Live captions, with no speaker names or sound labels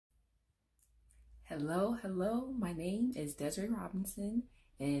Hello, my name is Desiree Robinson,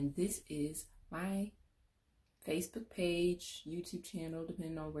 and this is my Facebook page, YouTube channel,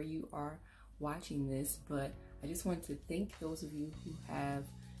 depending on where you are watching this. But I just want to thank those of you who have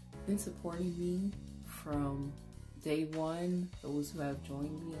been supporting me from day one, those who have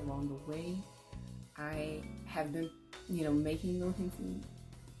joined me along the way. I have been, making little hints and,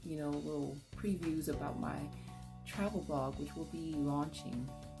 little previews about my travel blog, which will be launching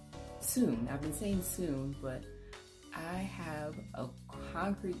soon. I've been saying soon, but I have a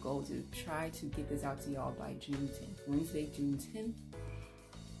concrete goal to try to get this out to y'all by June 10th, Wednesday, June 10th.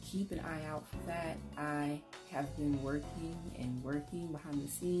 Keep an eye out for that. I have been working behind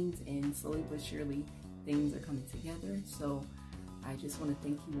the scenes, and slowly but surely things are coming together. So I just want to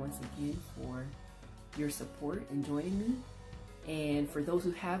thank you once again for your support and joining me. And for those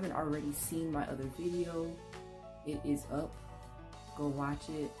who haven't already seen my other video, it is up. Go watch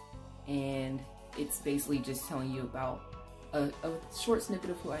it. And it's basically just telling you about a short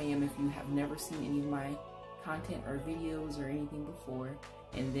snippet of who I am if you have never seen any of my content or videos or anything before,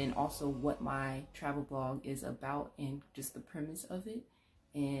 and then also what my travel blog is about and just the premise of it.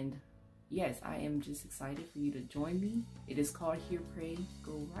 And yes, I am just excited for you to join me. It is called Hear, Pray,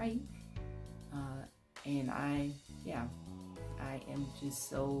 Go Right. And I am just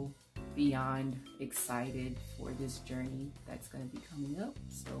so beyond excited for this journey that's going to be coming up.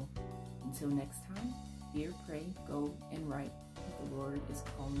 So until next time, hear, pray, go, and write what the Lord is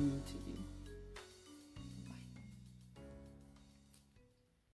calling you to do.